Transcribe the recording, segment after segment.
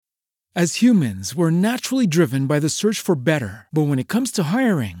As humans, we're naturally driven by the search for better. But when it comes to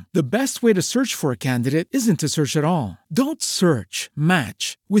hiring, the best way to search for a candidate isn't to search at all. Don't search,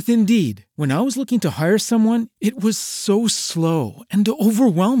 match with Indeed. When I was looking to hire someone, it was so slow and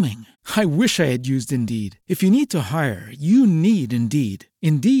overwhelming. I wish I had used Indeed. If you need to hire, you need Indeed.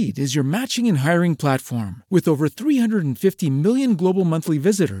 Indeed is your matching and hiring platform with over 350 million global monthly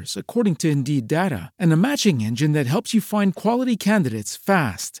visitors, according to Indeed data, and a matching engine that helps you find quality candidates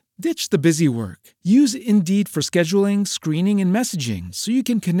fast. Ditch the busy work. Use Indeed for scheduling, screening, and messaging so you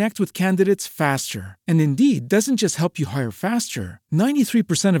can connect with candidates faster. And Indeed doesn't just help you hire faster.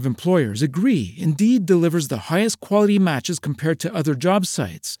 93% of employers agree Indeed delivers the highest quality matches compared to other job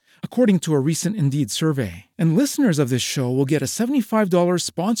sites, according to a recent Indeed survey. And listeners of this show will get a $75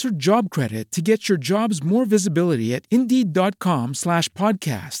 sponsored job credit to get your jobs more visibility at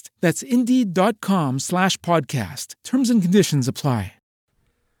Indeed.com/podcast. That's Indeed.com/podcast. Terms and conditions apply.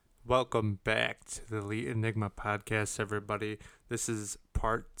 Welcome back to the Elite Enigma podcast, everybody. This is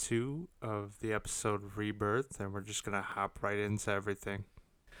part 2 of the episode Rebirth, and we're just going to hop right into everything.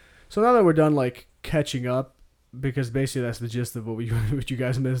 So now that we're done, catching up, because basically that's the gist of what you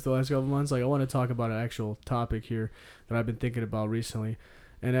guys missed the last couple months, I want to talk about an actual topic here that I've been thinking about recently.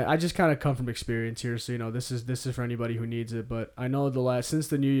 And I just kind of come from experience here, so, this is for anybody who needs it. But I know since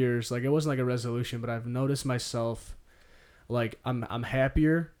the New Year's, it wasn't a resolution, but I've noticed myself, I'm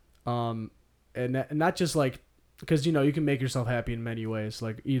happier. And not just because you can make yourself happy in many ways,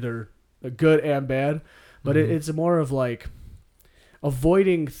 either good and bad, but it's more of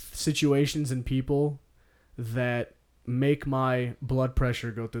avoiding situations and people that make my blood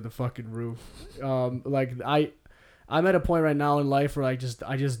pressure go through the fucking roof. I'm at a point right now in life where I just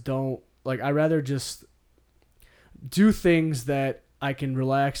don't I rather just do things that I can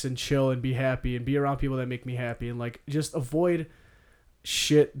relax and chill and be happy and be around people that make me happy and just avoid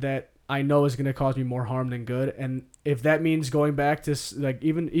shit that I know is going to cause me more harm than good. And if that means going back to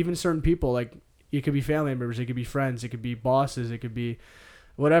even certain people, it could be family members, it could be friends, it could be bosses, it could be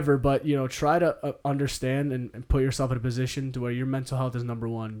whatever, but try to understand and put yourself in a position to where your mental health is number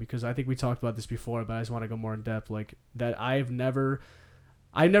one, because I think we talked about this before, but I just want to go more in depth. That I never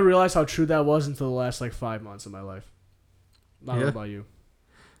realized how true that was until the last 5 months of my life. I don't know about you.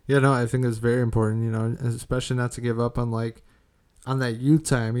 Yeah, no, I think it's very important, especially not to give up on on that you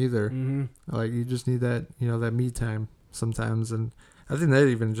time either. Mm-hmm. You just need that, that me time sometimes. And I think that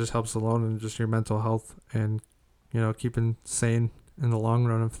even just helps alone in just your mental health and, keeping sane in the long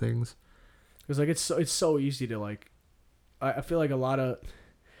run of things. Because it's so easy to I feel a lot of,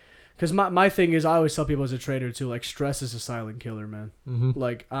 because my thing is, I always tell people as a trainer too, stress is a silent killer, man.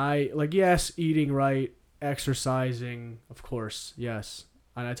 Mm-hmm. Yes, eating right, exercising, of course, yes.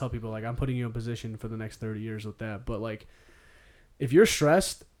 And I tell people I'm putting you in position for the next 30 years with that. But if you're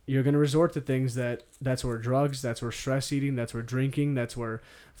stressed, you're going to resort to things that's where drugs, that's where stress eating, that's where drinking, that's where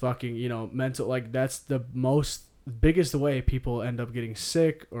fucking, mental, that's the biggest way people end up getting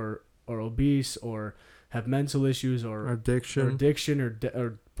sick or obese or have mental issues or addiction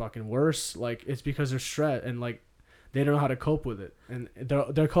or fucking worse. It's because they're stressed and they don't know how to cope with it. And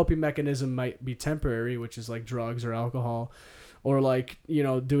their coping mechanism might be temporary, which is drugs or alcohol or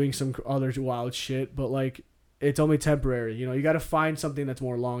doing some other wild shit. But it's only temporary. You got to find something that's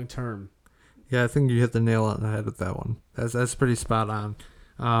more long term. Yeah, I think you hit the nail on the head with that one. That's pretty spot on.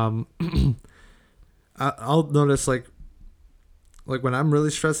 I'll notice when I'm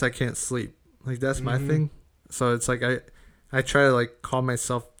really stressed, I can't sleep. That's my thing. So it's I try to calm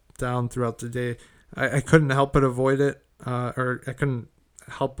myself down throughout the day. I couldn't help but avoid it, or I couldn't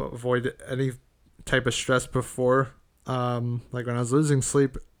help but avoid any type of stress before. When I was losing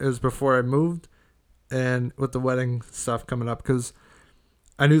sleep, it was before I moved. And with the wedding stuff coming up, because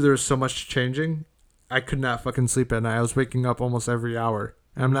I knew there was so much changing, I could not fucking sleep at night. I was waking up almost every hour.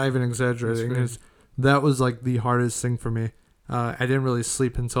 And I'm not even exaggerating. That was the hardest thing for me. I didn't really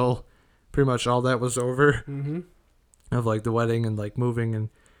sleep until pretty much all that was over. Mm-hmm. Of the wedding and moving and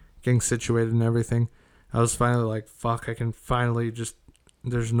getting situated and everything. I was finally fuck, I can finally just,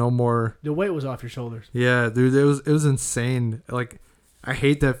 there's no more. The weight was off your shoulders. Yeah, dude, it was insane. I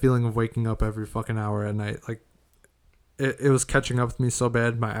hate that feeling of waking up every fucking hour at night. It was catching up with me so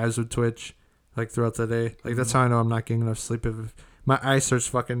bad. My eyes would twitch throughout the day. That's how I know I'm not getting enough sleep. If my eye starts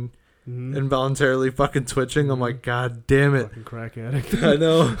fucking involuntarily fucking twitching, I'm God damn it. Fucking crack addict. I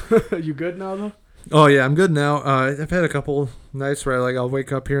know. You good now though? Oh yeah, I'm good now. I've had a couple nights where I'll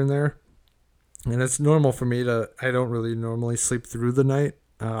wake up here and there, and it's normal for me I don't really normally sleep through the night.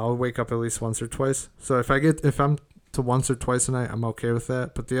 I'll wake up at least once or twice. So if I'm to once or twice a night, I'm okay with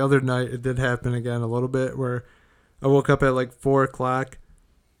that. But the other night, it did happen again a little bit where I woke up at 4 o'clock,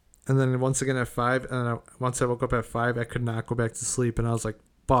 and then once again at 5. And once I woke up at 5, I could not go back to sleep, and I was like,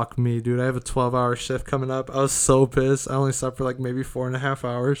 fuck me, dude. I have a 12-hour shift coming up. I was so pissed. I only slept for like maybe 4.5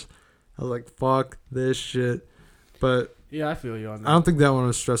 hours. I was like, fuck this shit. But yeah, I feel you on that. I don't think that one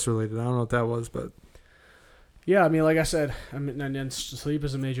was stress related. I don't know what that was, but yeah, I mean, like I said, and sleep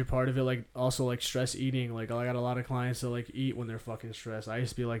is a major part of it. Like also like stress eating. Like I got a lot of clients that like eat when they're fucking stressed. I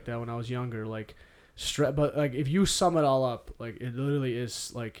used to be like that when I was younger. Like stress, but like if you sum it all up, like it literally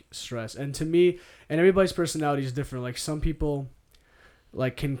is like stress. And to me, and everybody's personality is different. Like some people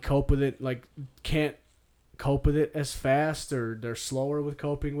like can cope with it, like can't cope with it as fast, or they're slower with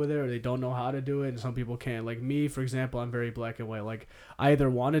coping with it, or they don't know how to do it, and some people can. Like me, for example, I'm very black and white. Like I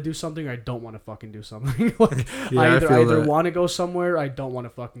either want to do something or I don't want to fucking do something. Like yeah, I either that. want to go somewhere or I don't want to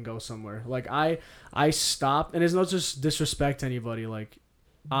fucking go somewhere. Like I stopped, and it's not just disrespect to anybody. Like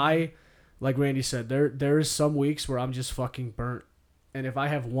like Randy said, there is some weeks where I'm just fucking burnt, and if I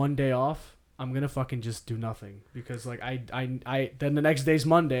have one day off, I'm gonna fucking just do nothing, because like I then the next day's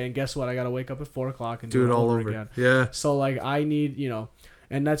Monday, and guess what? I gotta wake up at 4:00 and do it all over again. Yeah. So like I need,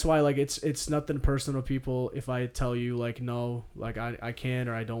 and that's why like it's nothing personal to people if I tell you like no, like I can't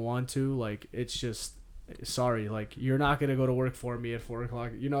or I don't want to. Like it's just sorry, like you're not gonna go to work for me at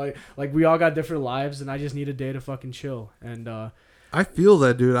 4:00. Like we all got different lives, and I just need a day to fucking chill. And I feel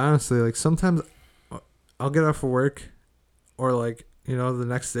that, dude. Honestly, like sometimes I'll get off of work, or like, the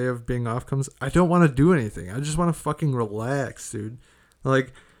next day of being off comes, I don't want to do anything. I just want to fucking relax, dude.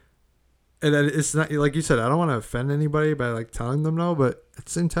 Like, and it's not, like you said, I don't want to offend anybody by, like, telling them no, but at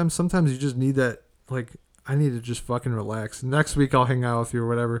the same time, sometimes you just need that, like, I need to just fucking relax. Next week I'll hang out with you or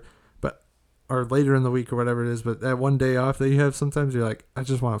whatever, or later in the week or whatever it is, but that one day off that you have, sometimes you're like, I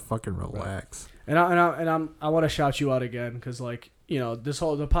just want to fucking relax. Right. And I want to shout you out again, because, like, the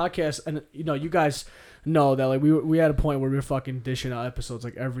podcast, and, you guys know that, like, we had a point where we were fucking dishing out episodes,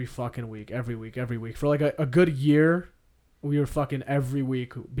 like, every fucking week, every week. For, like, a good year, we were fucking every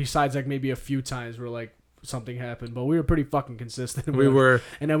week, besides, like, maybe a few times where, like, something happened, but we were pretty fucking consistent. We were.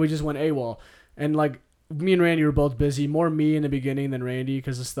 And then we just went AWOL. And, like, me and Randy were both busy, more me in the beginning than Randy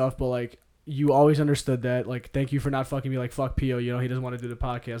because of stuff, but, like, you always understood that. Like, thank you for not fucking me like, fuck Pio, he doesn't want to do the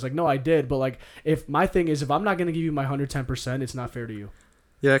podcast. Like, no, I did, but, like, if my thing is, if I'm not going to give you my 110%, it's not fair to you.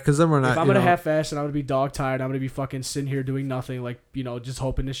 Yeah, because then we're not. If I'm gonna half-ass and I'm gonna be dog tired, I'm gonna be fucking sitting here doing nothing, like, just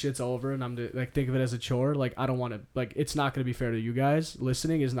hoping this shit's over, and I'm like think of it as a chore. Like, I don't want to. Like, it's not gonna be fair to you guys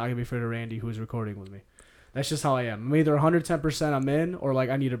listening. It's not gonna be fair to Randy, who's recording with me. That's just how I am. I'm either 110% I'm in, or like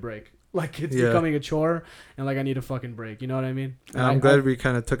I need a break. Like, it's becoming a chore, and like I need a fucking break. You know what I mean? And I'm glad we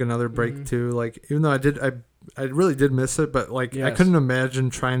kind of took another break too. Like, even though I really did miss it, but like I couldn't imagine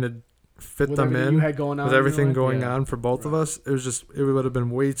trying to fit with them in you had going on, with everything going on for both of us. It would have been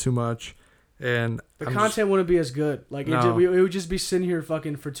way too much, and the content wouldn't be as good. Like, it would just be sitting here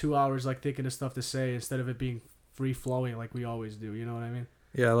fucking for 2 hours, like thinking of stuff to say instead of it being free flowing like we always do. You know what I mean?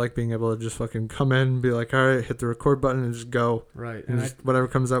 Yeah, I like being able to just fucking come in and be like, all right, hit the record button and just go. Right. And just whatever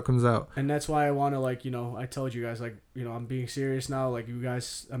comes out, comes out. And that's why I want to, like, I told you guys, like, I'm being serious now. Like, you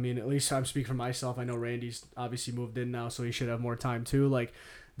guys, I mean, at least I'm speaking for myself. I know Randy's obviously moved in now, so he should have more time too. Like,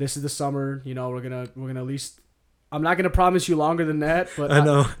 this is the summer, we're gonna at least, I'm not gonna promise you longer than that, but I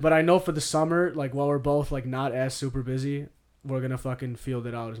know. But I know for the summer, like, while we're both like not as super busy, we're gonna fucking field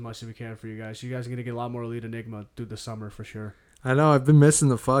it out as much as we can for you guys. You guys are gonna get a lot more Elite Enigma through the summer for sure. I know, I've been missing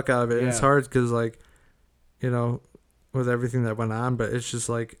the fuck out of it. Yeah. It's hard because, like, with everything that went on, but it's just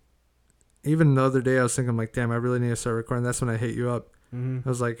like, even the other day I was thinking, like, damn, I really need to start recording. That's when I hit you up. Mm-hmm. I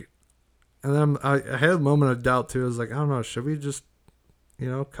was like, and then I had a moment of doubt too. I was like, I don't know, should we just,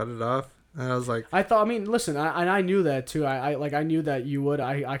 cut it off? And I was like, listen, I knew that too. I knew that you would.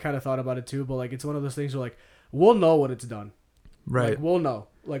 I kind of thought about it too, but like, it's one of those things where, like, we'll know when it's done. Right. Like, we'll know.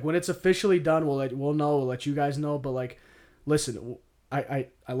 Like, when it's officially done, we'll know. We'll let you guys know. But, like, listen, I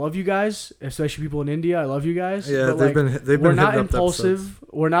love you guys, especially people in India. I love you guys. Yeah, but, they've been. We're not impulsive.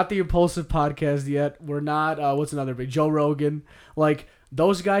 We're not the impulsive podcast yet. We're not. What's another big? Joe Rogan. Like,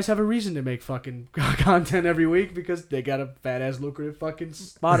 those guys have a reason to make fucking content every week because they got a fat ass lucrative fucking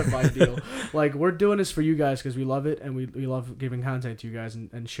Spotify deal. Like, we're doing this for you guys because we love it and we love giving content to you guys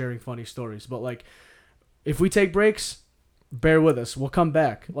and sharing funny stories. But, like, if we take breaks, bear with us. We'll come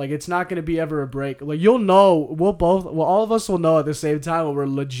back. Like, it's not going to be ever a break. Like, you'll know. All of us will know at the same time when we're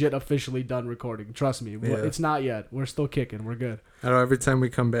legit officially done recording. Trust me. Yeah. It's not yet. We're still kicking. We're good. I know, every time we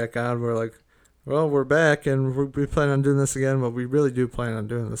come back on, we're like, well, we're back and we plan on doing this again. But we really do plan on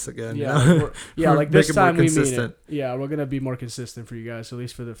doing this again. Yeah, like this time we mean consistent. it. Yeah, we're gonna be more consistent for you guys, at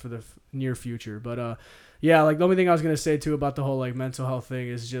least for the near future. But yeah, like, the only thing I was gonna say too about the whole, like, mental health thing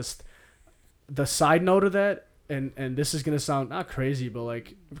is just the side note of that and this is gonna sound not crazy, but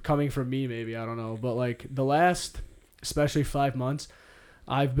like coming from me, maybe I don't know, but like the last, especially 5 months,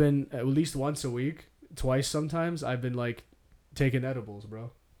 I've been at least once a week, twice sometimes. I've been like taking edibles,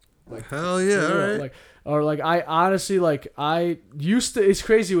 bro. Like hell yeah, all right. Like or like I honestly like I used to. It's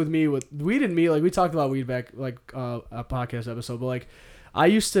crazy with me with weed and me. Like we talked about weed back like a podcast episode, but like I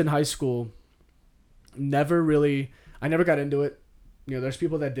used to in high school. I never got into it. You know, there's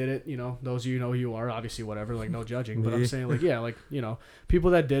people that did it, you know, those of you know who you are, obviously, whatever, like, no judging. But I'm saying, like, yeah, like, you know,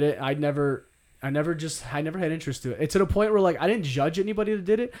 people that did it, I never had interest to it. It's to the point where, like, I didn't judge anybody that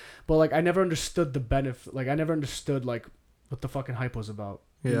did it, but, like, I never understood the benefit. Like, I never understood, like, what the fucking hype was about.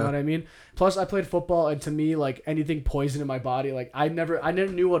 You know what I mean? Plus, I played football, and to me, like, anything poison in my body, like, I never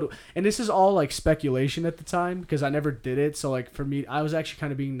knew what, and this is all, like, speculation at the time, because I never did it. So, like, for me, I was actually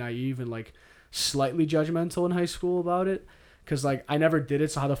kind of being naive and, like, slightly judgmental in high school about it. Because, like, I never did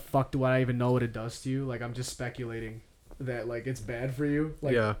it, so how the fuck do I even know what it does to you? Like, I'm just speculating that, like, it's bad for you.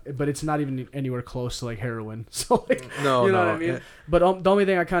 Like, yeah. But it's not even anywhere close to, like, heroin. So, like, you know what I mean? But the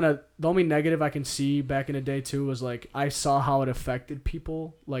only negative I can see back in the day, too, was, like, I saw how it affected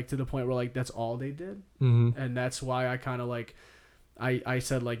people, like, to the point where, like, that's all they did. Mm-hmm. And that's why I kind of, like, I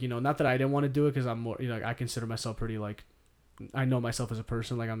said, like, you know, not that I didn't want to do it, because I'm more, you know, like, I consider myself pretty, like, I know myself as a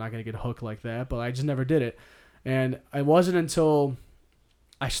person. Like, I'm not going to get hooked like that. But I just never did it. And it wasn't until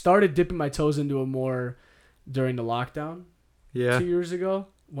I started dipping my toes into it more during the lockdown 2 years ago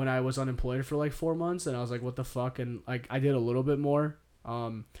when I was unemployed for like 4 months, and I was like, what the fuck? And like I did a little bit more.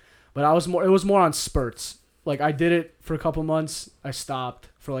 But it was more on spurts. Like I did it for a couple months, I stopped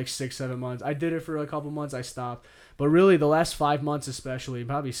for like 6-7 months. I did it for a couple months, I stopped. But really the last 5 months especially,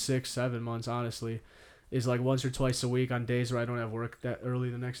 probably 6-7 months honestly, is like once or twice a week on days where I don't have work that early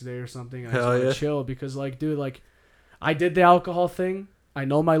the next day or something. I just want to chill because, like, dude, like, I did the alcohol thing. I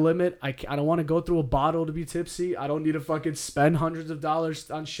know my limit. I don't want to go through a bottle to be tipsy. I don't need to fucking spend hundreds of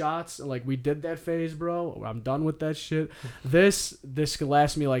dollars on shots. Like, we did that phase, bro. I'm done with that shit. This could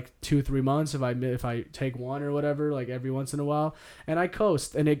last me like 2-3 months if I take one or whatever, like every once in a while, and I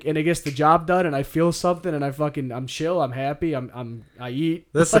coast and it gets the job done, and I feel something, and I'm chill. I'm happy. I eat.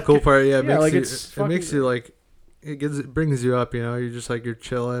 That's like, the cool part. Yeah, it makes you like. It brings you up, you know. You're just like you're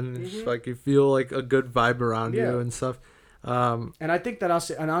chilling, mm-hmm. Just like you feel like a good vibe around you and stuff. And I think that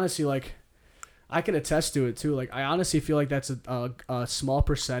honestly, like, I can attest to it too. Like, I honestly feel like that's a small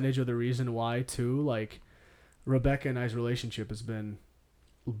percentage of the reason why too. Like, Rebecca and I's relationship has been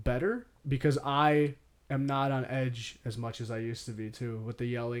better because I am not on edge as much as I used to be too with the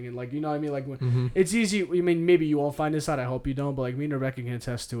yelling and, like, you know what I mean? Like, when mm-hmm. It's easy. I mean, maybe you won't find this out. I hope you don't. But like, me and Rebecca can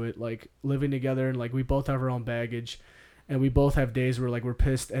attest to it. Like, living together and like we both have our own baggage. And we both have days where like we're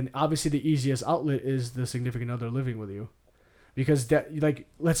pissed. And obviously the easiest outlet is the significant other living with you. Because that, like,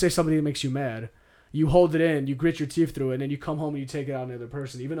 let's say somebody makes you mad, you hold it in, you grit your teeth through it, and then you come home and you take it out on the other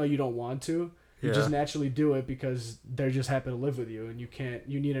person, even though you don't want to. You just naturally do it because they just happen to live with you, and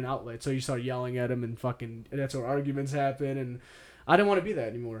you need an outlet. So you start yelling at them, and that's where arguments happen. And I didn't want to be that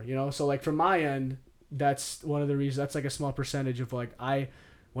anymore, you know. So like from my end, that's one of the reasons. That's like a small percentage of like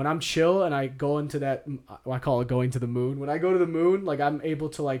when I'm chill and I go into that, I call it going to the moon. When I go to the moon, like I'm able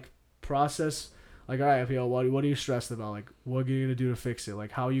to like process. Like, all right, yo, what are you stressed about? Like, what are you gonna do to fix it?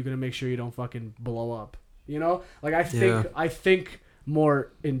 Like, how are you gonna make sure you don't fucking blow up? You know, like I think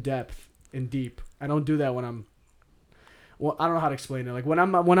more in depth and deep. I don't do that when I'm. Well, I don't know how to explain it. Like when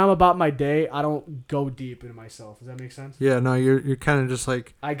I'm about my day, I don't go deep into myself. Does that make sense? Yeah, no, you're kind of just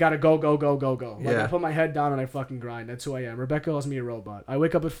like I gotta go. Like I put my head down and I fucking grind. That's who I am. Rebecca calls me a robot. I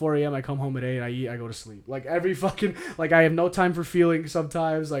wake up at 4 a.m. I come home at 8. I eat. I go to sleep. Like every fucking like I have no time for feelings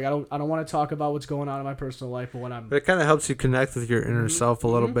sometimes. Like I don't want to talk about what's going on in my personal life. But when but it kind of helps you connect with your inner self a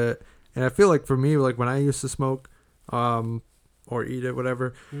little bit. And I feel like for me, like when I used to smoke, or eat it,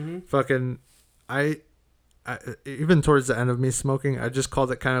 whatever, fucking I even towards the end of me smoking, I just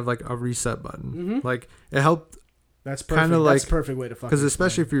called it kind of like a reset button. Mm-hmm. Like it helped. That's perfect. Kind of like, that's perfect way to fucking. Because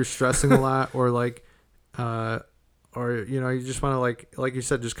especially if you're stressing a lot, or like, or you know, you just want to like you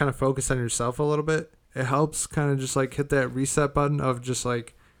said, just kind of focus on yourself a little bit. It helps kind of just like hit that reset button of just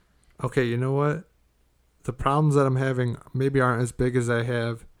like, okay, you know what, the problems that I'm having maybe aren't as big as I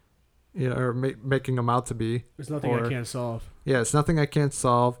have, you know, or making them out to be. There's nothing I can't solve. Yeah, it's nothing I can't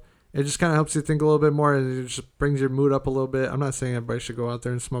solve. It just kind of helps you think a little bit more, and it just brings your mood up a little bit. I'm not saying everybody should go out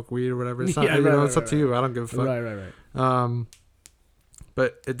there and smoke weed or whatever. It's not, it's up to you. I don't give a fuck. Right.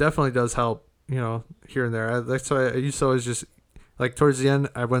 But it definitely does help, you know, here and there. That's why I used to always just, like, towards the end,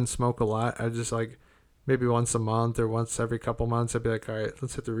 I wouldn't smoke a lot. I just, like, maybe once a month or once every couple months, I'd be like, all right,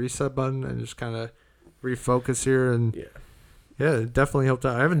 let's hit the reset button and just kind of refocus here. And, yeah, it definitely helped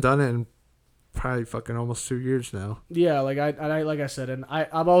out. I haven't done it in probably fucking almost 2 years now. Yeah, like I said, and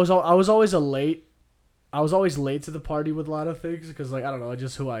I was always late to the party with a lot of things because, like, I don't know,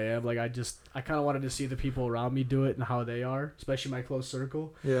 just who I am. Like, I kind of wanted to see the people around me do it and how they are, especially my close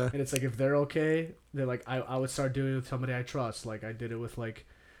circle. Yeah. And it's like, if they're okay, then, like, I would start doing it with somebody I trust. Like, I did it with, like,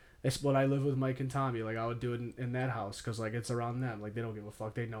 it's when I live with Mike and Tommy. Like, I would do it in that house because, like, it's around them. Like, they don't give a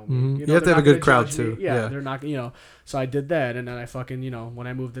fuck. They know me. Mm-hmm. You You have to have a good crowd, too. Yeah, they're not, So I did that, and then I fucking, when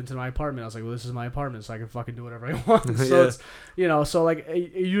I moved into my apartment, I was like, well, this is my apartment, so I can fucking do whatever I want. So it's, so, like,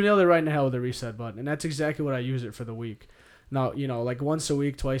 you nailed it right in the head with the reset button, and that's exactly what I use it for the week. Now, like, once a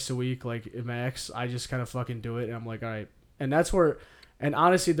week, twice a week, like, max, I just kind of fucking do it, and I'm like, all right. And that's where, and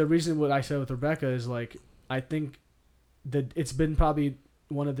honestly, the reason what I said with Rebecca is, like, I think that it's been probably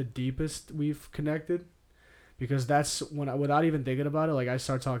one of the deepest we've connected, because that's when without even thinking about it, like, I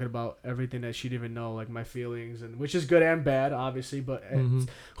start talking about everything that she didn't even know, like my feelings, and which is good and bad, obviously, but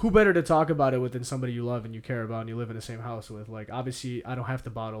who better to talk about it with than somebody you love and you care about and you live in the same house with. Like, obviously, I don't have to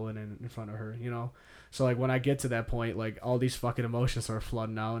bottle it in front of her, So, like, when I get to that point, like, all these fucking emotions are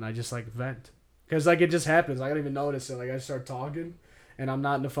flooding out, and I just, like, vent, because, like, it just happens. I don't even notice it. Like, I start talking, and I'm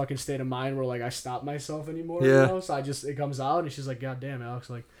not in a fucking state of mind where, like, I stop myself anymore. Yeah. So it comes out, and she's like, God damn, Alex,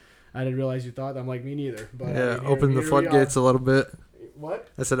 like, I didn't realize you thought that. I'm like, me neither. But yeah, open the floodgates a little bit. What?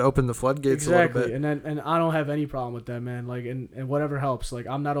 I said open the floodgates exactly. a little bit. And I don't have any problem with that, man. Like, and whatever helps. Like,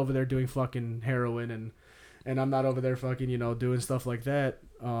 I'm not over there doing fucking heroin, and I'm not over there fucking, doing stuff like that.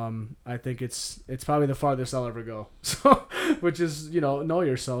 I think it's probably the farthest I'll ever go. So, which is, know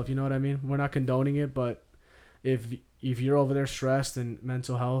yourself, you know what I mean? We're not condoning it, but if you're over there stressed and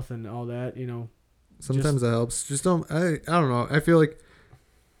mental health and all that, sometimes that helps. Just don't, I don't know. I feel like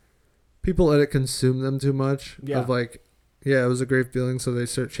people let it consume them too much. Yeah. Of like, yeah, it was a great feeling, so they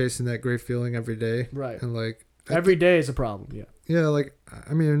start chasing that great feeling every day. Right. And like every day is a problem. Yeah. Yeah, like,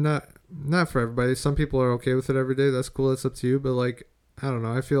 I mean, not for everybody. Some people are okay with it every day. That's cool. That's up to you. But like, I don't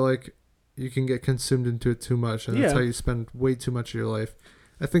know. I feel like you can get consumed into it too much, and that's how you spend way too much of your life.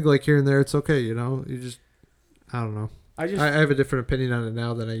 I think like here and there, it's okay. You just, I don't know. I have a different opinion on it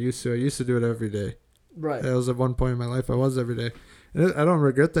now than I used to. I used to do it every day. Right. That was at one point in my life. I was every day. And I don't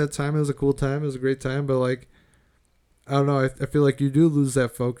regret that time. It was a cool time. It was a great time. But like, I don't know. I feel like you do lose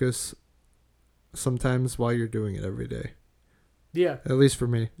that focus sometimes while you're doing it every day. Yeah. At least for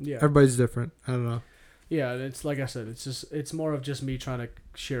me. Yeah. Everybody's different. I don't know. Yeah, it's like I said, it's more of just me trying to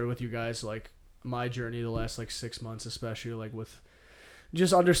share with you guys like my journey the last like 6 months, especially like with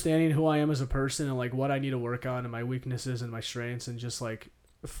just understanding who I am as a person and like what I need to work on and my weaknesses and my strengths, and just like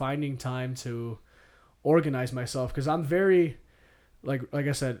finding time to organize myself, because I'm very like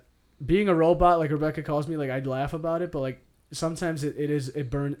I said, being a robot, like Rebecca calls me, like I'd laugh about it, but like sometimes it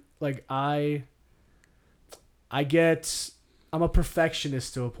burn, like I'm a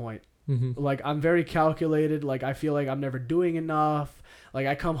perfectionist to a point. Mm-hmm. Like I'm very calculated. Like I feel like I'm never doing enough. Like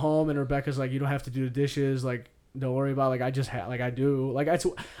I come home and Rebecca's like, you don't have to do the dishes. Like don't worry about it. Like I just like I do. Like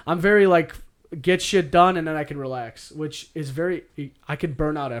I'm very like get shit done and then I can relax, which is very, I could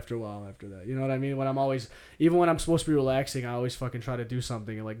burn out after a while after that. You know what I mean? Even when I'm supposed to be relaxing, I always fucking try to do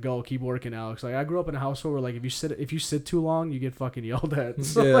something and like go keep working, Alex. Like I grew up in a household where like if you sit too long, you get fucking yelled at.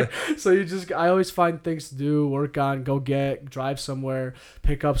 So yeah. I always find things to do, work on, drive somewhere,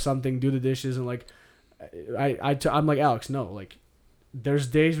 pick up something, do the dishes, and like I'm like, Alex, no, like there's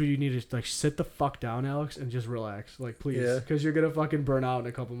days where you need to like sit the fuck down, Alex, and just relax, like please, because you're gonna fucking burn out in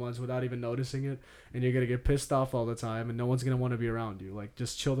a couple months without even noticing it, and you're gonna get pissed off all the time, and no one's gonna want to be around you. Like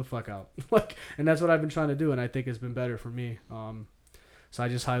just chill the fuck out. Like, and that's what I've been trying to do, and I think it's been better for me. So I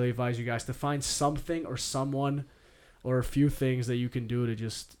just highly advise you guys to find something or someone or a few things that you can do to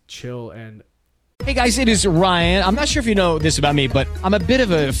just chill. And hey guys, it is Ryan. I'm not sure if you know this about me, but I'm a bit of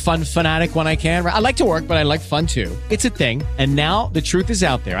a fun fanatic when I can. I like to work, but I like fun too. It's a thing. And now the truth is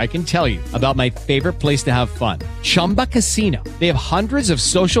out there. I can tell you about my favorite place to have fun. Chumba Casino. They have hundreds of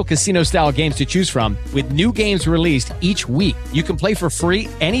social casino style games to choose from with new games released each week. You can play for free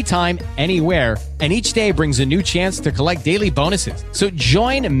anytime, anywhere. And each day brings a new chance to collect daily bonuses. So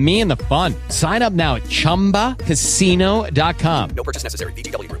join me in the fun. Sign up now at ChumbaCasino.com. No purchase necessary.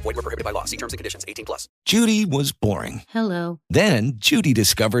 VGW Group. Void where prohibited by law. See terms and conditions. 18+. Judy was boring. Hello. Then Judy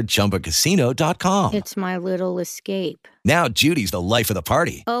discovered ChumbaCasino.com. It's my little escape. Now Judy's the life of the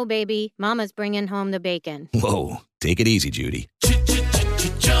party. Oh, baby, mama's bringing home the bacon. Whoa, take it easy, Judy.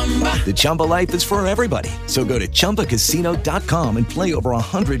 The Chumba life is for everybody. So go to ChumbaCasino.com and play over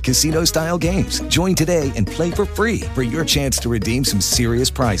 100 casino-style games. Join today and play for free for your chance to redeem some serious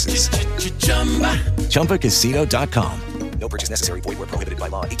prizes. ChumbaCasino.com. No purchase necessary. Void where prohibited by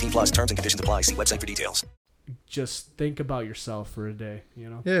law. 18+. Terms and conditions apply. See website for details. just think about yourself for a day, you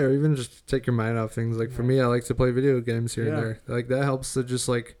know? Yeah, or even just take your mind off things. Like for me, I like to play video games here and there. Like that helps to just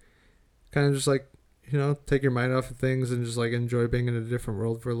like, kind of just like, you know, take your mind off of things and just like enjoy being in a different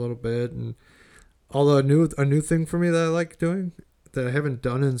world for a little bit. And although a new thing for me that I like doing that I haven't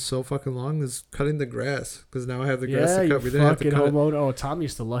done in so fucking long is cutting the grass, because now I have the grass to cut. We didn't have to cut it. Oh, Tom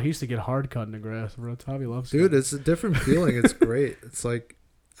used to he used to get hard cutting the grass, bro. Tommy loves Dude, cutting. it's a different feeling. It's great. It's like,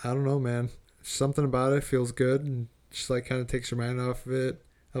 I don't know, man. Something about it feels good and just like kind of takes your mind off of it,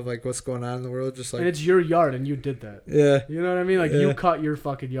 of like what's going on in the world. Just like, and it's your yard and you did that. Yeah. You know what I mean? Like you cut your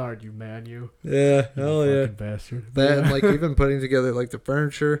fucking yard, you man, you. Yeah, hell yeah. Bastard. That and like even putting together like the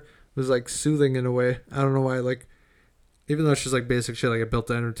furniture was like soothing in a way. I don't know why, like, even though it's just like basic shit, like I built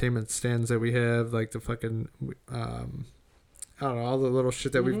the entertainment stands that we have, like the fucking, I don't know, all the little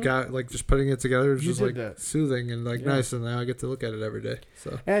shit that we've got, like just putting it together is just like soothing and like nice, and now I get to look at it every day.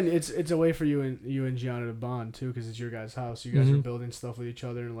 So and it's a way for you and Gianna to bond too, because it's your guys' house. You guys are building stuff with each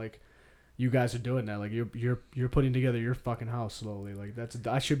other, and like you guys are doing that. Like you're putting together your fucking house slowly. Like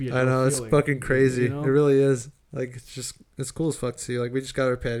that should be. I know, it's fucking crazy. You know? It really is. Like it's cool as fuck to see. Like we just got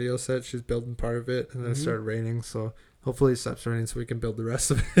our patio set. She's building part of it, and then it started raining. So hopefully it stops raining so we can build the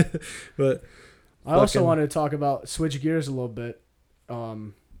rest of it. But I also wanted to talk about, switch gears a little bit.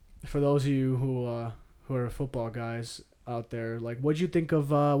 For those of you who are football guys out there, like what do you think of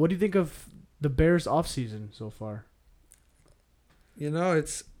the Bears offseason so far? You know,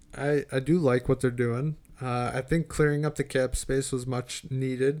 I do like what they're doing. I think clearing up the cap space was much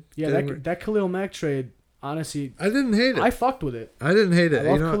needed. Yeah, that Khalil Mack trade, honestly, I didn't hate it. I fucked with it. I didn't hate it.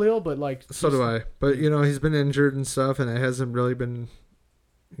 I love Khalil, but like so do I. But you know, he's been injured and stuff, and it hasn't really been.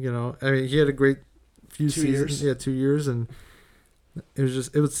 You know, I mean, he had a great few seasons. Yeah, 2 years, and it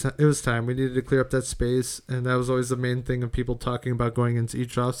was time. We needed to clear up that space, and that was always the main thing of people talking about going into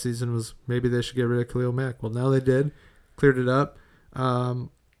each off season was maybe they should get rid of Khalil Mack. Well, now they did, cleared it up.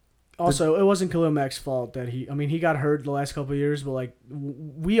 Also, it wasn't Khalil Mack's fault that he got hurt the last couple of years, but like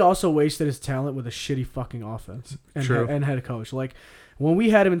we also wasted his talent with a shitty fucking offense and head coach. Like when we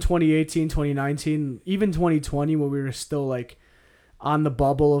had him in 2018, 2019, even 2020, when we were still like on the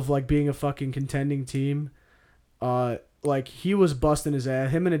bubble of like being a fucking contending team, like he was busting his ass.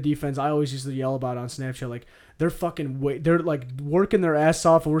 Him and the defense, I always used to yell about on Snapchat, like they're like working their ass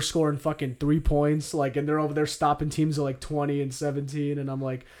off, and we're scoring fucking 3 points, like, and they're over there stopping teams at like 20 and 17, and I'm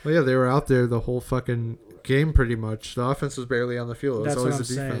like, well, yeah, they were out there the whole fucking game pretty much. The offense was barely on the field. It was always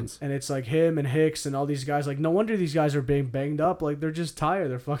the defense. And it's like him and Hicks and all these guys. Like no wonder these guys are being banged up. Like they're just tired.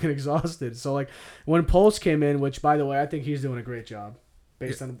 They're fucking exhausted. So like when Poles came in, which by the way I think he's doing a great job.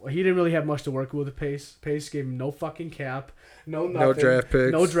 Based on he didn't really have much to work with Pace. Pace gave him no fucking cap, nothing, no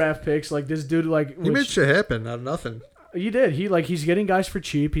draft picks. Like this dude, like he made shit happen out of nothing. He did. He's getting guys for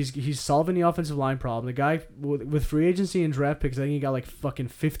cheap. He's solving the offensive line problem. The guy with free agency and draft picks, I think he got like fucking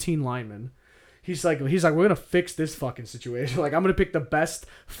 15 linemen. He's like we're gonna fix this fucking situation. Like I'm gonna pick the best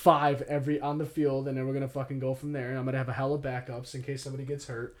 5 on the field, and then we're gonna fucking go from there. And I'm gonna have a hella backups in case somebody gets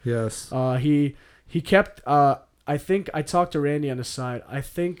hurt. Yes. He kept. I think I talked to Randy on the side. I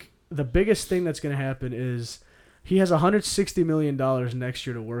think the biggest thing that's going to happen is he has $160 million next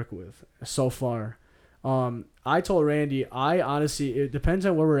year to work with so far. I told Randy, honestly, it depends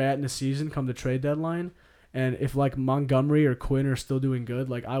on where we're at in the season come the trade deadline. And if like Montgomery or Quinn are still doing good,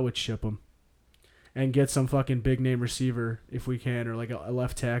 like I would ship them and get some fucking big name receiver if we can, or like a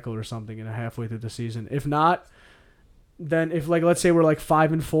left tackle or something in a halfway through the season. If not, then if like, let's say we're like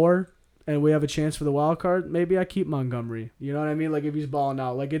 5-4, and we have a chance for the wild card, maybe I keep Montgomery. You know what I mean? Like if he's balling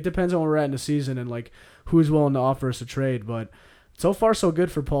out. Like it depends on where we're at in the season and like who's willing to offer us a trade. But so far so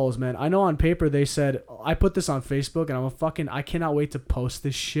good for Poles, man. I know on paper they said, I put this on Facebook and I cannot wait to post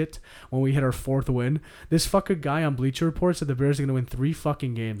this shit when we hit our 4th win. This fucking guy on Bleacher Report said the Bears are gonna win 3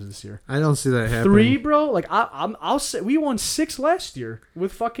 fucking games this year. I don't see that happening. 3, bro? Like I'll say we won 6 last year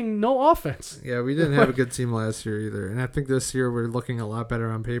with fucking no offense. Yeah, we didn't have a good team last year either. And I think this year we're looking a lot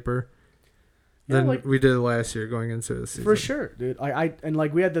better on paper than we did last year going into the season. For sure, dude.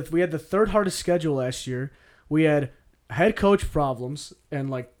 We had the 3rd hardest schedule last year. We had head coach problems and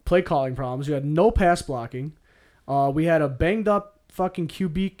like play calling problems. We had no pass blocking. We had a banged up fucking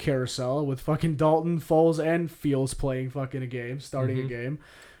QB carousel with fucking Dalton, Foles, and Fields playing fucking a game, starting a game.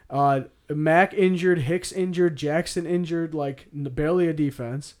 Mack injured, Hicks injured, Jackson injured, like barely a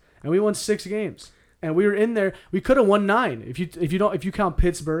defense, and we won 6 games. And we were in there. We could have won 9 if you count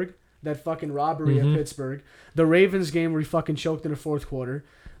Pittsburgh. That fucking robbery at Pittsburgh. The Ravens game where we fucking choked in the 4th quarter.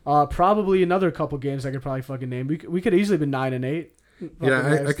 Probably another couple games I could probably fucking name. We could easily been 9-8.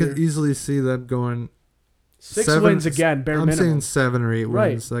 Yeah, I could easily see them going 6 wins again, bare I'm minimum. saying 7 or 8 Right.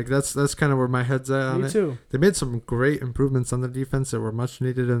 wins. Like that's kind of where my head's at on Me it. too. They made some great improvements on the defense that were much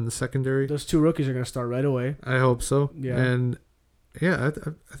needed in the secondary. Those 2 rookies are going to start right away. I hope so. Yeah. And yeah,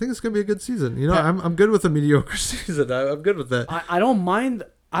 I think it's gonna be a good season. You know, Pat- I'm good with a mediocre season. I'm good with that. I don't mind.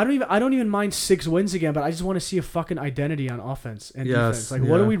 I don't even mind 6 wins again, but I just want to see a fucking identity on offense and defense. Like,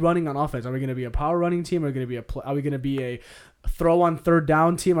 what are we running on offense? Are we going to be a power running team? Are we going to be a throw on third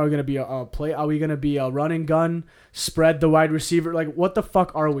down team? Are we going to be a play? Are we going to be a run and gun, spread the wide receiver? Like, what the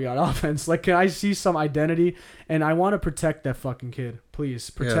fuck are we on offense? Like, can I see some identity? And I want to protect that fucking kid. Please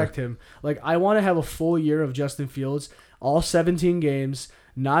protect him. Like, I want to have a full year of Justin Fields, all 17 games,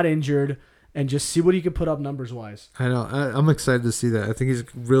 not injured, and just see what he could put up numbers wise. I know. I'm excited to see that. I think he's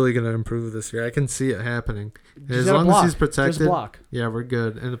really going to improve this year. I can see it happening. Just As gotta long block. as he's protected, Just block. yeah, we're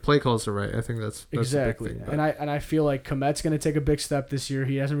good. And the play calls are right. I think that's Exactly. a big thing. And I feel like Komet's going to take a big step this year.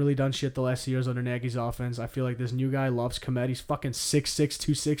 He hasn't really done shit the last years under Nagy's offense. I feel like this new guy loves Komet. He's fucking 6'6",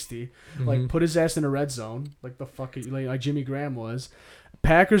 260. Like, put his ass in a red zone, like the fucking like Jimmy Graham was.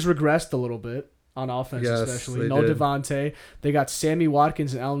 Packers regressed a little bit on offense, Yes, especially. they No did. Devontae. They got Sammy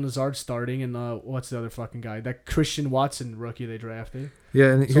Watkins and Alan Lazard starting, and what's the other fucking guy? That Christian Watson rookie they drafted. Yeah,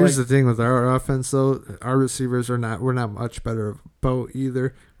 and So, here's like- the thing with our offense, though. Our receivers we're not much better about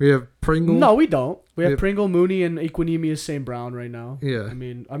either. We have Pringle. No, we don't. We have Yeah. Pringle, Mooney, and Equinemius St. Brown right now. Yeah. I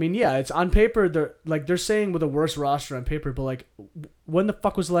mean, yeah. It's on paper. They're saying with a worse roster on paper, but like, when the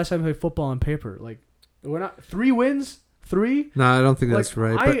fuck was the last time we played football on paper? Like, we're not 3 wins, 3. No, I don't think that's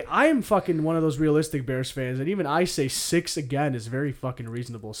Like, right. I am fucking one of those realistic Bears fans, and even I say 6 again is very fucking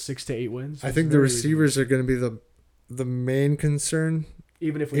reasonable. 6 to 8 wins. I is think the very receivers are going to be the main concern. reasonable.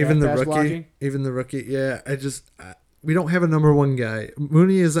 Even if we Even have the pass rookie, blocking, even the rookie. Yeah, we don't have a number 1 guy.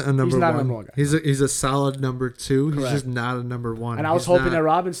 Mooney isn't a number 1. not a number 1 guy. He's a solid number 2. Correct. He's just not a number 1. and I was He's hoping not- that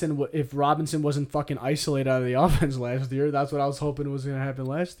Robinson, if Robinson wasn't fucking isolated out of the offense last year, that's what I was hoping was going to happen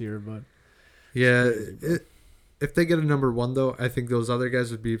last year. But Yeah, if they get a number 1 though, I think those other guys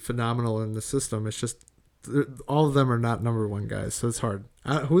would be phenomenal in the system. It's just all of them are not number 1 guys, so it's hard.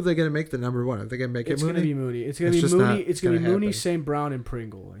 Who are they going to make the number 1? Are they going to make it's it going to Mooney? be Mooney. It's going to It's be just Mooney. not It's going to be gonna Mooney, happen. St. Brown, and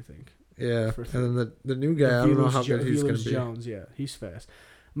Pringle, I think. Yeah, for and then the new guy, I don't know how good he's going to be. Jones, yeah, he's fast.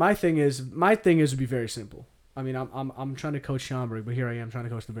 My thing is would be very simple. I mean, I'm trying to coach Schomburg, but here I am trying to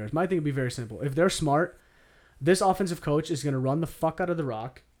coach the Bears. My thing would be very simple. If they're smart, this offensive coach is going to run the fuck out of the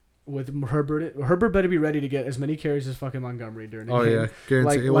rock with Herbert. Herbert better be ready to get as many carries as fucking Montgomery during the Oh game. yeah,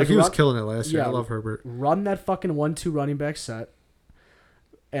 guaranteed. Like He was run- killing it last year. yeah, I love Herbert. Run that fucking 1-2 running back set,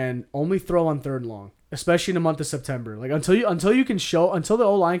 and only throw on 3rd and long, especially in the month of September. Like until the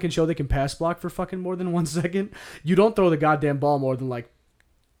O line can show they can pass block for fucking more than 1 second, you don't throw the goddamn ball more than like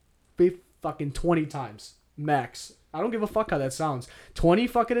fucking 20 times max. I don't give a fuck how that sounds. 20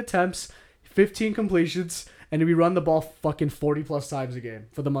 fucking attempts, 15 completions, and we run the ball fucking 40 plus times a game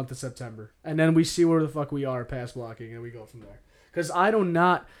for the month of September, and then we see where the fuck we are pass blocking, and we go from there. Because I do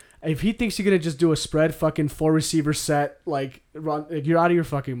not. If he thinks you're gonna just do a spread fucking 4 receiver set, like run, like, you're out of your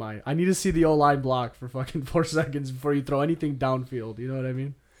fucking mind. I need to see the O line block for fucking 4 seconds before you throw anything downfield. You know what I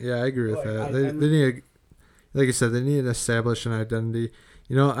mean? Yeah, I agree with Like, that. They need, like I said, they need to establish an identity.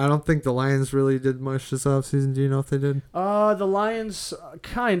 You know, I don't think the Lions really did much this offseason. Do you know if they did? The Lions,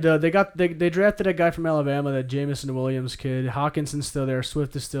 kinda. They drafted a guy from Alabama, that Jamison Williams kid. Hawkinson's still there.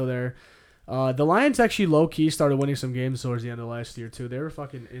 Swift is still there. The Lions actually low key started winning some games towards the end of last year too. They were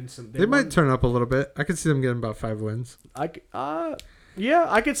fucking in some. They might turn up a little bit. I could see them getting about 5 wins. Yeah,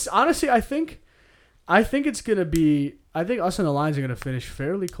 I could honestly. I think it's gonna be. I think us and the Lions are gonna finish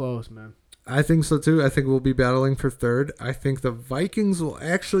fairly close, man. I think so too. I think we'll be battling for 3rd. I think the Vikings will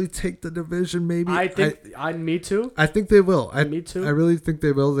actually take the division. Maybe. Me too. I think they will. Me too. I really think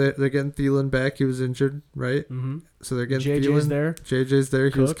they will. They're getting Thielen back. He was injured, right? Mm-hmm. So they're getting JJ's Thielen. there. JJ's there.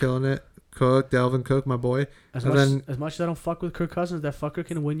 He was Cook. killing it. Cook, Dalvin Cook, my boy. As And much, then- as much as I don't fuck with Kirk Cousins, that fucker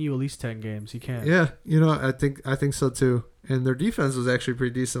can win you at least 10 games. He can. Yeah, you know, I think so too. And their defense was actually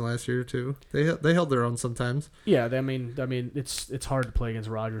pretty decent last year too. They held their own sometimes. Yeah, I mean, it's hard to play against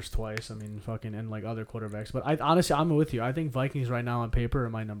Rodgers twice. I mean, fucking and like other quarterbacks. But honestly, I'm with you. I think Vikings right now on paper are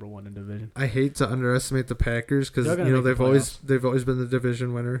my number 1 in division. I hate to underestimate the Packers because They're gonna you know make the they've always been the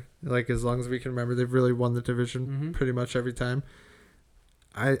division winner. Like as long as we can remember, they've really won the division Mhm. pretty much every time.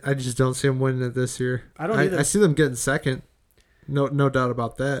 I just don't see them winning it this year. I don't either. I see them getting 2nd. No doubt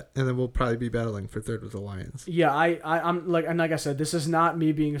about that. And then we'll probably be battling for 3rd with the Lions. Yeah, I'm like, and like I said, this is not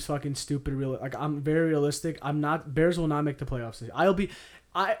me being fucking stupid. Like I'm very realistic. I'm not. Bears will not make the playoffs.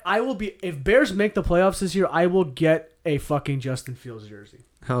 I will be if Bears make the playoffs this year, I will get a fucking Justin Fields jersey.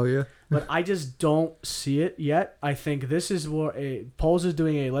 Hell yeah. But I just don't see it yet. I think this is what Poles is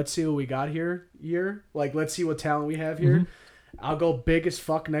doing a let's see what we got here year. Like let's see what talent we have here. I'll go big as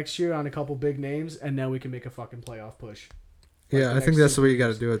fuck next year on a couple big names, and then we can make a fucking playoff push. Like I think that's the way you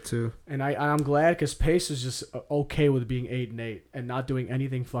got to do it too. And I'm glad because Pace is just okay with being 8-8 and not doing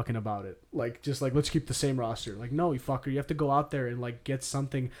anything fucking about it. Like just like let's keep the same roster. Like no, you fucker, you have to go out there and like get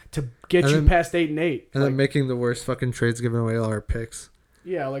something to get you past 8-8. And then making the worst fucking trades, giving away all our picks.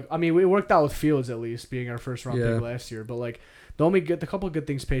 Yeah, like I mean, we worked out with Fields at least being our first round pick last year, but like the couple of good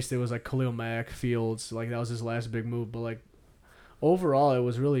things Pace did was like Khalil Mack, Fields, like that was his last big move. But like overall, it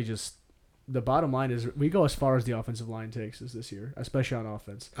was really just. The bottom line is we go as far as the offensive line takes us this year, especially on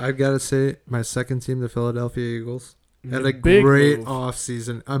offense. I've got to say, my second team, the Philadelphia Eagles, had a Big great move.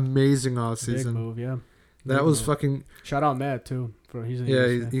 offseason. Amazing offseason. Big move, yeah. That Big was move. fucking... Shout out Matt, too. He's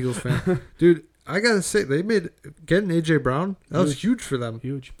an Eagles fan. Dude, I got to say, they made... Getting A.J. Brown, that was huge for them.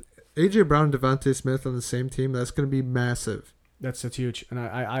 Huge. A.J. Brown and Devontae Smith on the same team, that's going to be massive. That's huge. And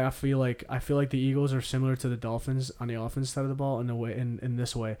I feel like the Eagles are similar to the Dolphins on the offense side of the ball in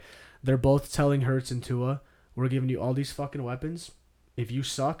this way. They're both telling Hurts and Tua, we're giving you all these fucking weapons. If you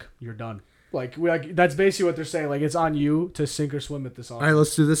suck, you're done. Like that's basically what they're saying. Like it's on you to sink or swim at this offense. All right,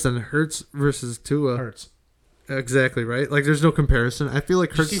 let's do this then. Hurts versus Tua. Hurts. Exactly, right? Like there's no comparison. I feel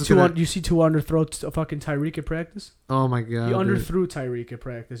like Hurts you see Tua underthrow a fucking Tyreek at practice? Oh my god. He underthrew Tyreek at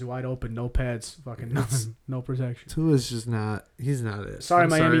practice, wide open, no pads, fucking nothing, no protection. Tua's just not. He's not it. Sorry,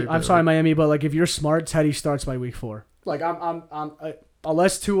 Miami. I'm sorry, Miami, but like if you're smart, Teddy starts by week 4. Like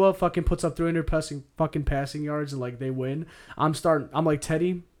unless Tua fucking puts up 300 passing yards and like they win, I'm like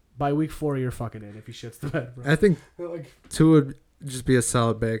Teddy by week 4 you're fucking in if he shits the bed, bro. I think like, Tua would just be a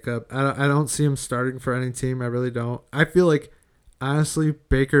solid backup. I don't see him starting for any team. I really don't. I feel like honestly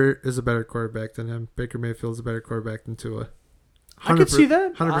Baker is a better quarterback than him. Baker Mayfield's a better quarterback than Tua. I could see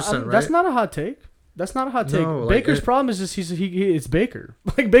that. 100%, right? That's not a hot take. That's not a hot take. No, Baker's problem is just it's Baker.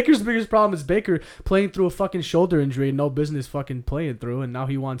 Like Baker's biggest problem is Baker playing through a fucking shoulder injury and no business fucking playing through, and now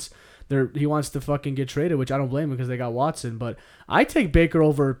he wants to fucking get traded, which I don't blame him because they got Watson. But I take Baker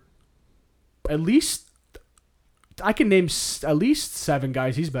over at least. I can name at least 7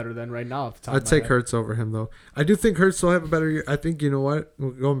 guys he's better than right now. Off the top I'd of my take head. Hurts over him though. I do think Hurts will have a better year. I think you know what?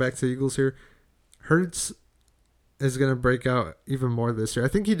 Going back to the Eagles here, Hurts is going to break out even more this year. I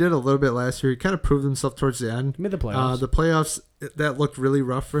think he did a little bit last year. He kind of proved himself towards the end. He made the playoffs. The playoffs, that looked really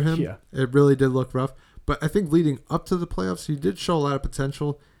rough for him. Yeah. It really did look rough. But I think leading up to the playoffs, he did show a lot of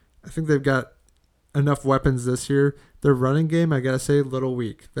potential. I think they've got enough weapons this year. Their running game, I got to say, a little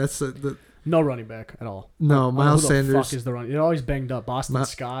weak. That's no running back at all. No, Miles Sanders. Who the fuck is the running? They're always banged up. Boston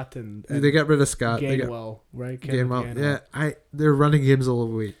Scott and they got rid of Scott. Gainwell, right? Gainwell. Yeah, their running game's a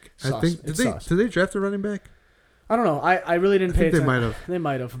little weak. Sus. I think did they draft a running back? I don't know. I really didn't pay attention. They might have. They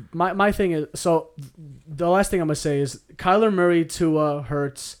might have. My thing is, so the last thing I'm going to say is Kyler Murray, Tua,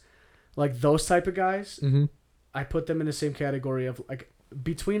 Hurts, like those type of guys, I put them in the same category of like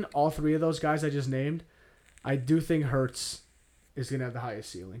between all 3 of those guys I just named, I do think Hurts is going to have the highest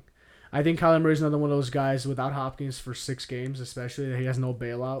ceiling. I think Kyler Murray is another one of those guys without Hopkins for 6 games, especially that he has no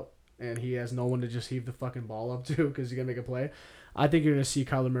bailout and he has no one to just heave the fucking ball up to because he's going to make a play. I think you're going to see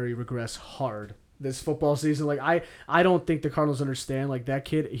Kyler Murray regress hard this football season. Like I don't think the Cardinals understand like that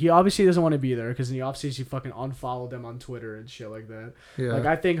kid. He obviously doesn't want to be there because in the offseason he fucking unfollowed them on Twitter and shit like that. Yeah. Like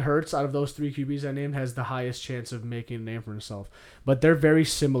I think Hurts out of those 3 QBs I named has the highest chance of making a name for himself. But they're very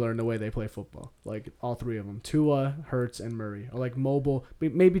similar in the way they play football. Like all 3 of them, Tua, Hurts, and Murray are like mobile.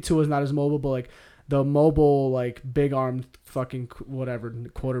 Maybe Tua's not as mobile, but like the mobile like big armed fucking whatever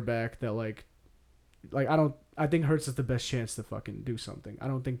quarterback that like I think Hurts is the best chance to fucking do something. I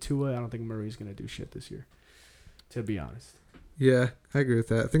don't think Murray's going to do shit this year, to be honest. Yeah, I agree with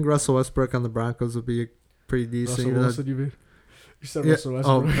that. I think Russell Westbrook on the Broncos would be pretty decent. Russell Wilson, you mean? You said Yeah. Russell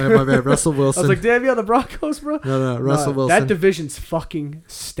Westbrook. Oh, my bad. Russell Wilson. I was like, damn, you on the Broncos, bro? No, Russell Wilson. That division's fucking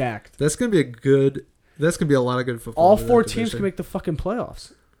stacked. That's going to be a lot of good football. All 4 teams can make the fucking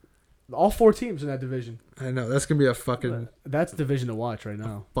playoffs. All 4 teams in that division. I know. That's going to be a fucking That's division to watch right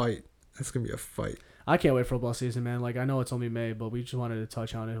now. fight. That's going to be a fight. I can't wait for football season, man. Like I know it's only May, but we just wanted to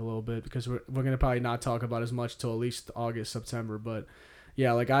touch on it a little bit because we're gonna probably not talk about as much till at least August, September. But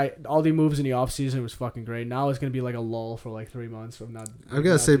yeah, like all the moves in the off season was fucking great. Now it's gonna be like a lull for like 3 months from not. I've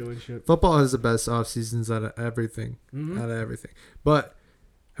got to say, doing shit. football has the best off seasons out of everything. Out of everything. But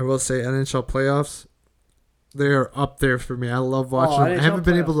I will say, NHL playoffs, they are up there for me. I love watching them. I haven't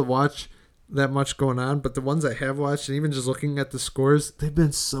been able to watch that much going on, but the ones I have watched, and even just looking at the scores, they've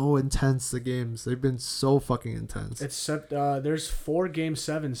been so intense. The games, they've been so fucking intense. Except there's 4 Game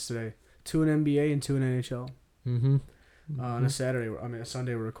 7s today, 2 in NBA and 2 in NHL. Mm-hmm. On a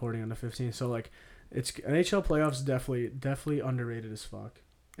Sunday we're recording on the 15th. So like, it's NHL playoffs definitely underrated as fuck,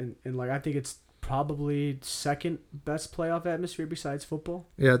 and like I think it's probably second best playoff atmosphere besides football.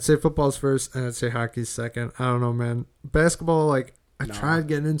 Yeah, I'd say football's first, and I'd say hockey's second. I don't know, man. Basketball, like. I tried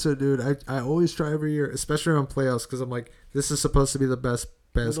getting into it, dude. I always try every year, especially around playoffs, because I'm like, this is supposed to be the best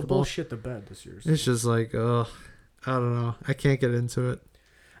basketball. The bullshit the bed this year. It's just like, I don't know. I can't get into it.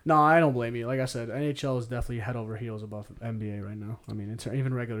 No, I don't blame you. Like I said, NHL is definitely head over heels above NBA right now. I mean, it's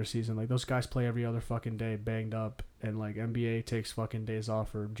even regular season. Like, those guys play every other fucking day, banged up, and like NBA takes fucking days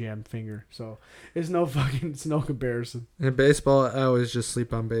off or jammed finger. So it's no comparison. In baseball, I always just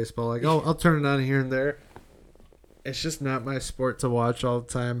sleep on baseball. Like, I'll turn it on here and there. It's just not my sport to watch all the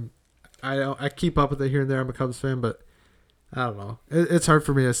time. I keep up with it here and there. I'm a Cubs fan, but I don't know. It's hard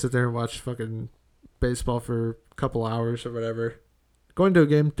for me to sit there and watch fucking baseball for a couple hours or whatever. Going to a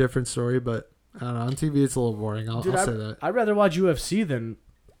game, different story, but I don't know. On TV, it's a little boring. I'll say that. I'd rather watch UFC than,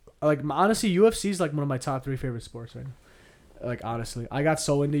 like, honestly, UFC is like one of my top 3 favorite sports right now. Like, honestly, I got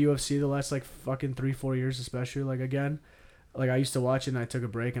so into UFC the last like fucking 3-4 years, especially like again. Like, I used to watch it and I took a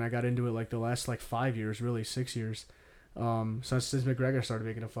break and I got into it like the last like 5 years, really 6 years. Since McGregor started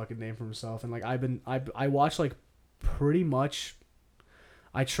making a fucking name for himself. And like I watch like pretty much,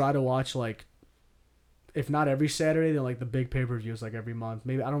 I try to watch like, if not every Saturday, then like the big pay-per-views like every month.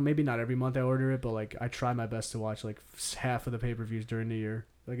 Maybe not every month I order it, but like I try my best to watch like half of the pay-per-views during the year.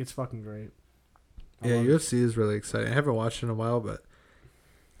 Like, it's fucking great. Yeah, UFC is really exciting. I haven't watched in a while, but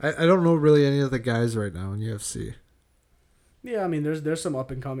I don't know really any of the guys right now in UFC. Yeah, I mean, there's some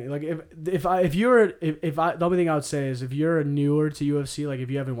up and coming. Like, the only thing I would say is if you're newer to UFC, like if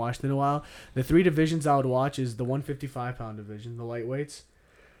you haven't watched in a while, the 3 divisions I would watch is the 155-pound division, the lightweights,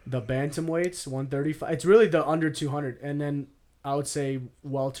 the bantamweights, 135. It's really the under 200, and then I would say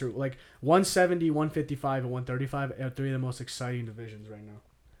welter, like 170, 155, and 135 are 3 of the most exciting divisions right now.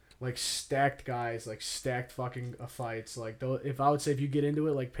 Like, stacked guys, like stacked fucking fights. Like, if you get into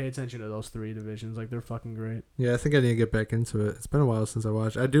it, like, pay attention to those 3 divisions. Like, they're fucking great. Yeah, I think I need to get back into it. It's been a while since I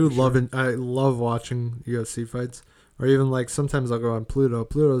watched. I love watching UFC fights. Or even like sometimes I'll go on Pluto.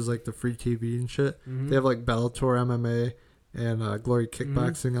 Pluto's like the free TV and shit. Mm-hmm. They have like Bellator MMA and Glory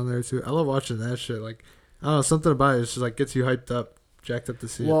Kickboxing on there too. I love watching that shit. Like, I don't know, something about it. It's just like gets you hyped up, jacked up to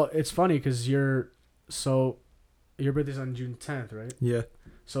see it. Well, it's funny because your birthday's on June 10th, right? Yeah.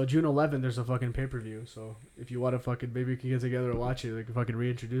 So June 11th, there's a fucking pay-per-view. So if you want to fucking, maybe we can get together and watch it. They can fucking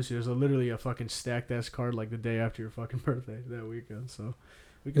reintroduce you. There's literally a fucking stacked-ass card like the day after your fucking birthday that weekend. So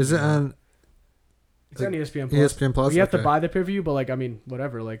is it on? It's on ESPN Plus. ESPN Plus. You have to buy the pay-per-view, but like, I mean,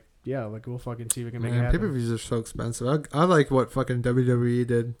 whatever. Like, yeah, like we'll fucking see if we can make it happen. Pay-per-views are so expensive. I like what fucking WWE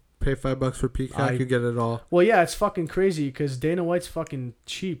did. Pay $5 for Peacock, you get it all. Well, yeah, it's fucking crazy because Dana White's fucking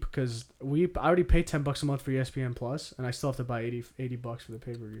cheap because I already pay $10 a month for ESPN Plus, and I still have to buy $80 for the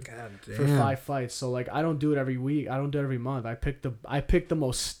pay-per-view. God damn. For 5 fights. So like, I don't do it every week. I don't do it every month. I pick the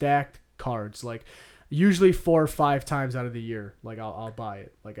most stacked cards. Like, usually 4 or 5 times out of the year, like I'll buy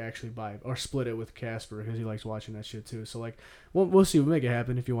it. Like, actually buy it or split it with Casper because he likes watching that shit too. So like, we'll see. We'll make it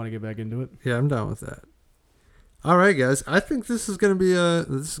happen if you want to get back into it. Yeah, I'm down with that. All right, guys. I think this is gonna be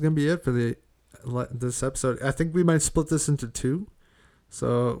it for this episode. I think we might split this into 2,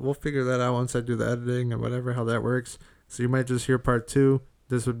 so we'll figure that out once I do the editing and whatever, how that works. So you might just hear part 2.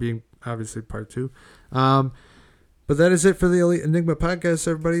 This would be obviously part 2. But that is it for the Elite Enigma podcast,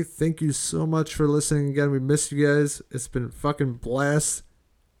 everybody. Thank you so much for listening again. We missed you guys. It's been a fucking blast.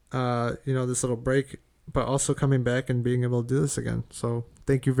 This little break, but also coming back and being able to do this again. So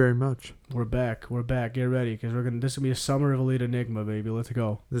thank you very much. We're back. Get ready because this will be a summer of Elite Enigma, baby. Let's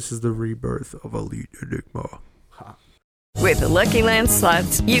go. This is the rebirth of Elite Enigma. With the Lucky Land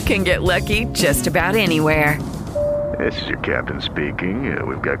Slots, you can get lucky just about anywhere. This is your captain speaking.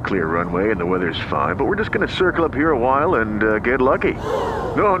 We've got clear runway and the weather's fine, but we're just going to circle up here a while and get lucky.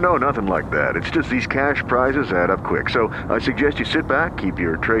 No, nothing like that. It's just these cash prizes add up quick. So I suggest you sit back, keep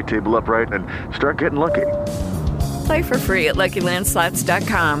your tray table upright, and start getting lucky. Play for free at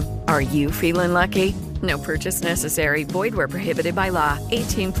LuckyLandSlots.com. Are you feeling lucky? No purchase necessary. Void where prohibited by law.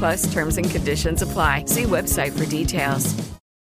 18+ terms and conditions apply. See website for details.